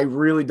game I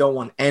really don't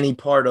want any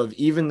part of,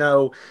 even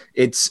though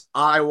it's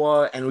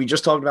Iowa and we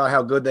just talked about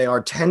how good they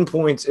are. 10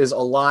 points is a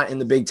lot in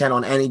the Big Ten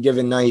on any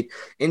given night.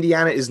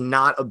 Indiana is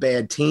not a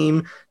bad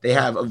team. They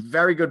have a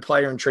very good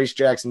player in Trace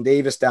Jackson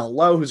Davis down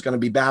low, who's going to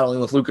be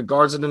battling with Luka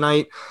Garza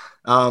tonight.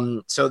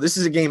 So this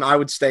is a game I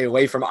would stay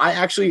away from. I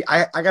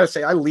gotta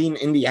say, I lean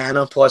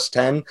Indiana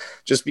 +10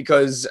 just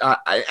because,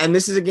 and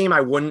this is a game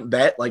I wouldn't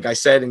bet, like I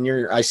said,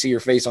 and I see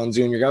your face on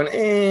Zoom. You're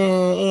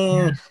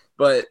going,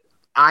 but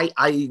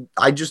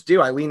I just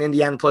do. I lean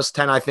Indiana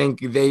 +10. I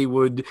think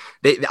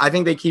I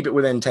think they keep it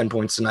within 10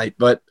 points tonight.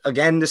 But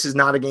again, this is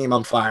not a game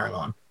I'm firing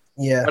on.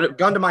 Yeah. But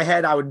gun to my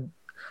head,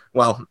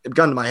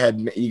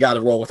 you got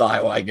to roll with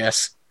Iowa, I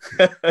guess.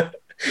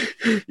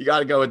 You got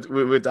to go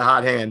with the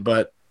hot hand,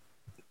 but.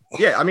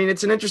 Yeah, I mean,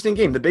 it's an interesting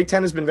game. The Big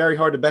Ten has been very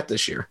hard to bet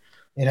this year.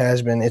 It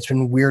has been. It's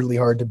been weirdly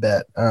hard to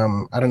bet.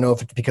 I don't know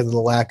if it's because of the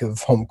lack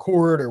of home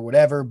court or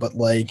whatever, but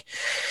like,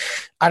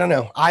 I don't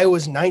know.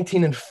 Iowa's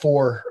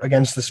 19-4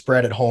 against the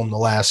spread at home the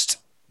last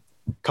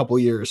couple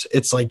of years.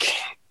 It's like,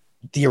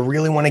 do you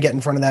really want to get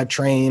in front of that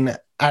train?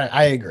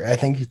 I agree. I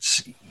think you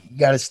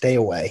got to stay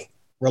away.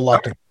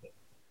 Reluctant.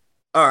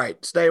 All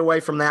right, stay away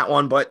from that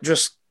one, but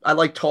just I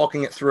like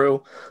talking it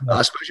through,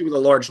 especially with a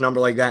large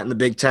number like that in the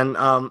Big Ten.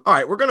 All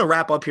right, we're going to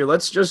wrap up here.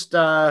 Let's just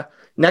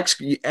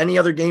next, any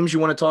other games you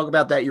want to talk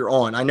about that you're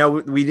on? I know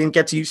we didn't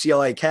get to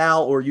UCLA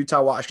Cal or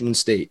Utah Washington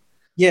State.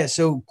 Yeah,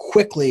 so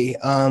quickly,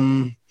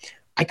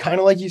 I kind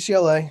of like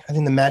UCLA. I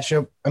think the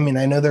matchup, I mean,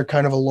 I know they're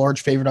kind of a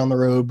large favorite on the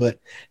road, but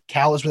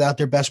Cal is without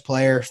their best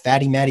player,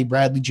 Fatty Matty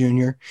Bradley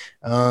Jr.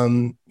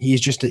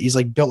 He's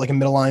like built like a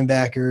middle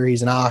linebacker.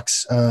 He's an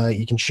ox.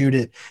 He can shoot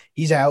it.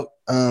 He's out.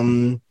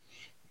 And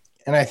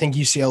I think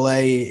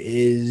UCLA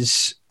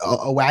is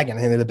a wagon.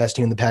 I think they're the best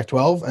team in the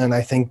Pac-12. And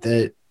I think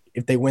that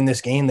if they win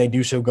this game, they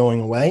do so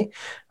going away.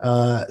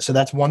 So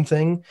that's one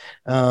thing.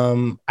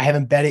 I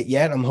haven't bet it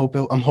yet. I'm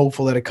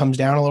hopeful that it comes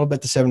down a little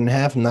bit to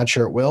 7.5. I'm not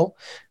sure it will.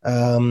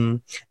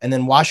 And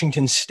then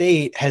Washington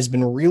State has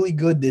been really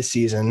good this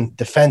season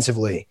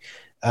defensively.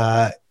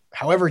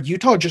 However,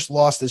 Utah just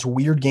lost this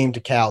weird game to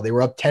Cal. They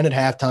were up 10 at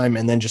halftime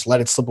and then just let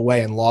it slip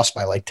away and lost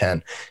by like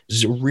 10. This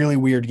is a really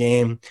weird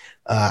game.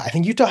 I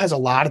think Utah has a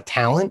lot of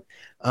talent.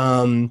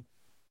 And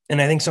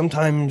I think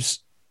sometimes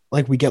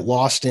like we get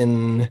lost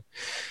in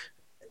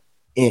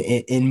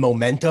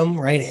momentum,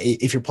 right?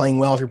 If you're playing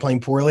well, if you're playing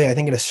poorly, I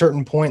think at a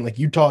certain point, like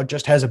Utah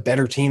just has a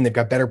better team. They've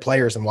got better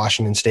players than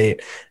Washington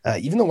State.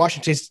 Even though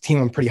Washington State's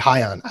team I'm pretty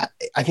high on.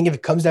 I think if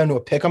it comes down to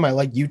a pick 'em, I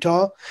like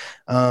Utah.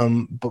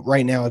 But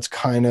right now it's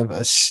kind of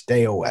a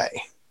stay away.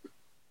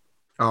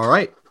 All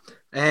right.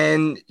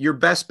 And your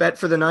best bet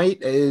for the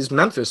night is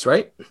Memphis,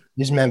 right?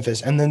 Is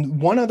Memphis. And then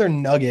one other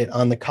nugget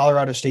on the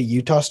Colorado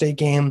State-Utah State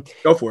game.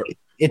 Go for it.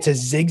 It's a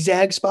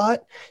zigzag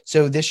spot.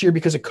 So this year,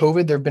 because of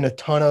COVID, there have been a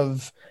ton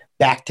of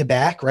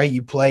back-to-back, right?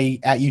 You play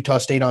at Utah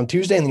State on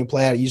Tuesday, and then you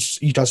play at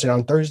Utah State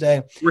on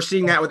Thursday. We're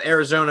seeing that with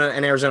Arizona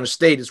and Arizona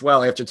State as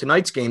well. After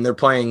tonight's game, they're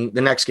playing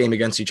the next game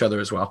against each other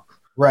as well.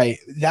 Right.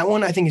 That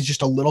one I think is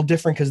just a little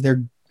different because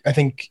I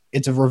think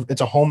it's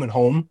a home and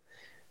home.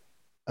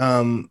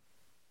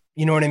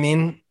 You know what I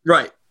mean?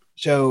 Right.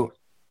 So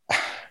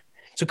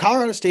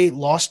Colorado State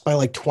lost by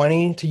like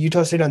 20 to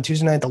Utah State on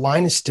Tuesday night. The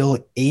line is still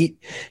at 8.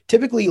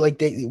 Typically,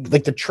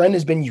 the trend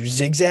has been you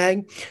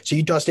zigzag. So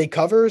Utah State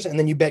covers, and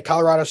then you bet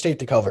Colorado State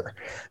to cover.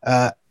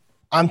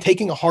 I'm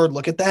taking a hard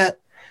look at that,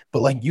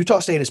 but like Utah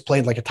State has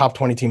played like a top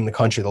 20 team in the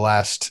country the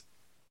last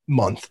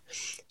month.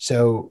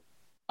 So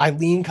I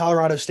lean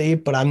Colorado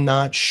State, but I'm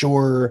not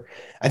sure.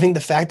 I think the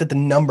fact that the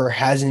number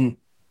hasn't,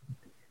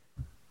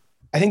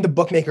 I think the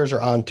bookmakers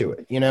are onto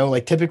it. You know,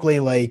 like typically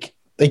like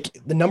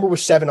the number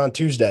was 7 on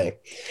Tuesday,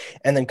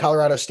 and then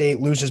Colorado State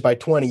loses by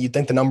 20. You'd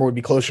think the number would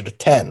be closer to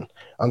 10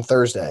 on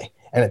Thursday,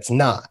 and it's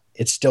not.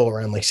 It's still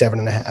around like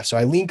 7.5. So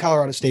I lean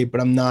Colorado State,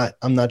 but I'm not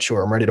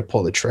sure. I'm ready to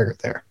pull the trigger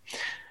there.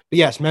 But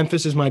yes,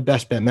 Memphis is my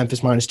best bet.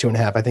 Memphis minus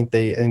 2.5. I think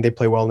they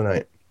play well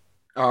tonight.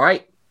 All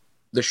right.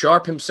 The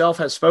Sharp himself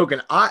has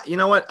spoken. You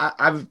know what?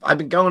 I've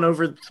been going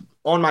over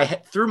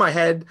through my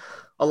head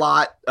a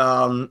lot.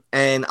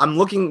 And I'm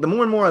looking, the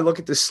more and more I look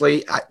at this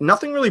slate,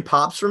 nothing really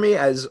pops for me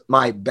as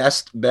my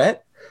best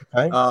bet.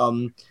 Okay.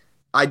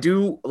 I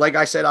do, like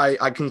I said,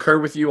 I concur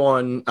with you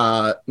on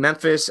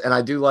Memphis, and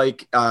I do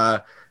like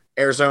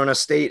Arizona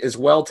State as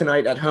well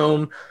tonight at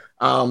home.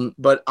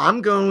 But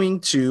I'm going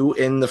to,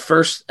 in the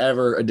first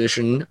ever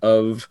edition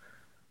of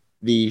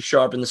the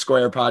Sharp and the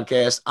Square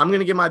podcast, I'm going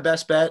to give my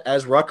best bet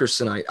as Rutgers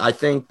tonight. I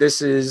think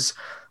this is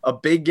a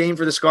big game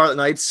for the Scarlet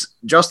Knights.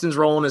 Justin's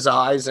rolling his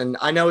eyes, and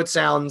I know it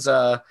sounds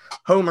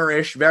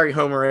homerish, very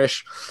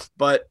homerish,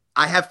 but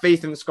I have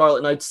faith in the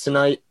Scarlet Knights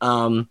tonight.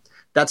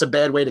 That's a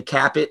bad way to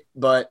cap it,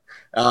 but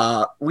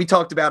we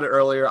talked about it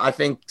earlier. I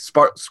think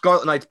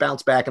Scarlet Knights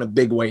bounce back in a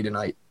big way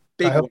tonight.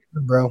 I hope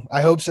so, bro.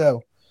 I hope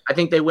so. I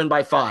think they win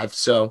by 5,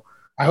 so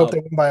I hope they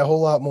win by a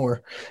whole lot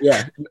more.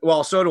 Yeah,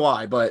 well, so do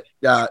I, but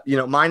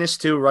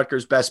 -2,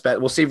 Rutgers best bet.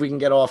 We'll see if we can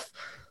get off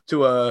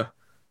to a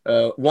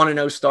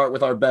 1-0 start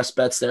with our best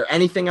bets there.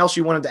 Anything else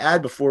you wanted to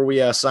add before we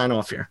sign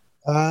off here?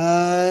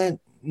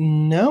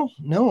 No,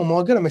 I'm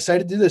all good. I'm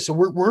excited to do this. So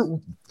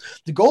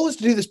the goal is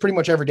to do this pretty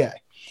much every day.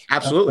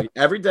 Absolutely.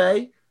 Every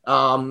day.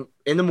 In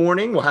the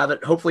morning, we'll have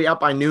it hopefully out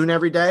by noon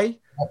every day.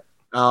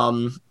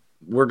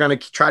 We're going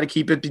to try to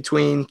keep it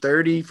between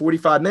 30,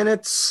 45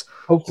 minutes.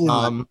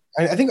 Hopefully.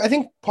 I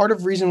think part of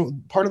the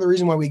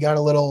reason why we got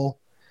a little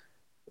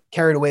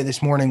carried away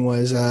this morning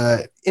was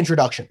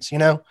introductions,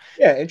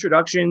 Yeah,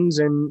 introductions,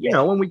 and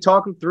when we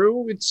talk them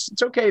through, it's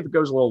okay if it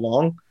goes a little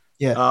long.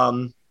 Yeah.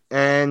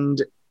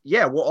 And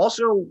yeah, we'll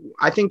also,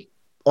 I think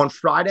on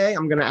Friday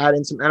I'm going to add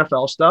in some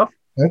NFL stuff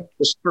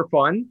just for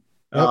fun.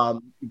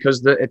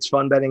 Because it's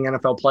fun betting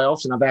NFL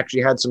playoffs, and I've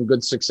actually had some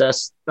good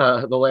success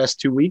the last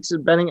 2 weeks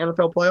of betting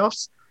NFL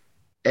playoffs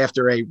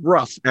after a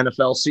rough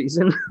NFL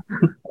season.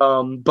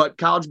 But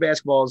college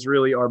basketball is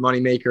really our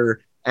moneymaker,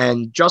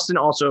 and Justin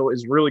also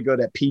is really good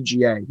at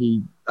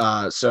PGA.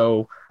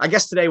 So I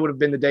guess today would have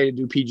been the day to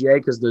do PGA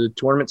because the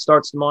tournament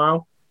starts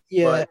tomorrow.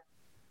 Yeah,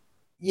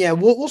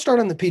 we'll start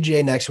on the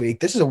PGA next week.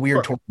 This is a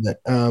weird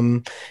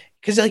tournament.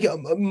 Because like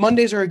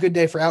Mondays are a good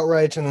day for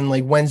outrights, and then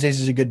like Wednesdays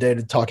is a good day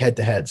to talk head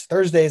to heads.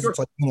 Thursdays, It's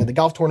like the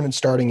golf tournament's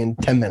starting in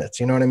 10 minutes.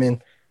 You know what I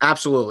mean?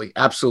 Absolutely.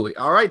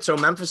 All right, so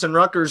Memphis and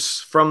Rutgers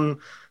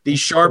from the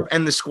Sharp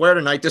and the Square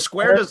tonight. The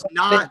Square does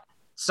not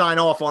sign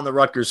off on the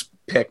Rutgers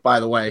pick, by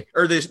the way,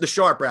 or the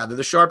Sharp rather.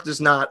 The Sharp does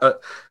not.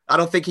 I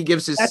don't think he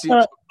gives his.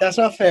 That's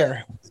not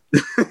fair.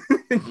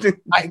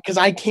 Because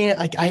I can't.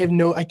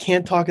 I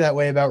can't talk that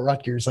way about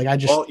Rutgers. Like I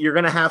just. Well, you're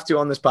gonna have to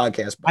on this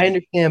podcast. Buddy. I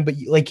understand, but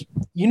like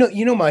you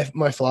know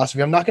my philosophy.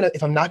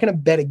 If I'm not gonna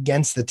bet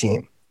against the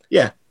team.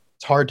 Yeah,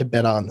 it's hard to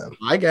bet on them.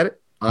 I get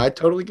it. I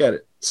totally get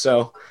it.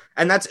 So,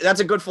 and that's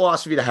a good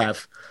philosophy to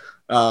have.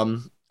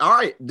 All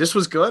right, this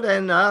was good,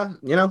 and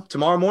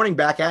tomorrow morning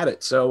back at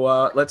it.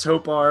 So let's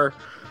hope our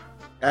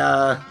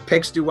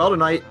picks do well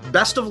tonight.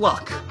 Best of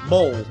luck,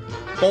 bowl,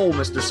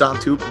 Mr.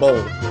 Santoop, bowl.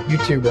 You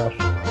too, bro.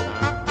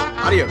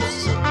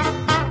 Adios.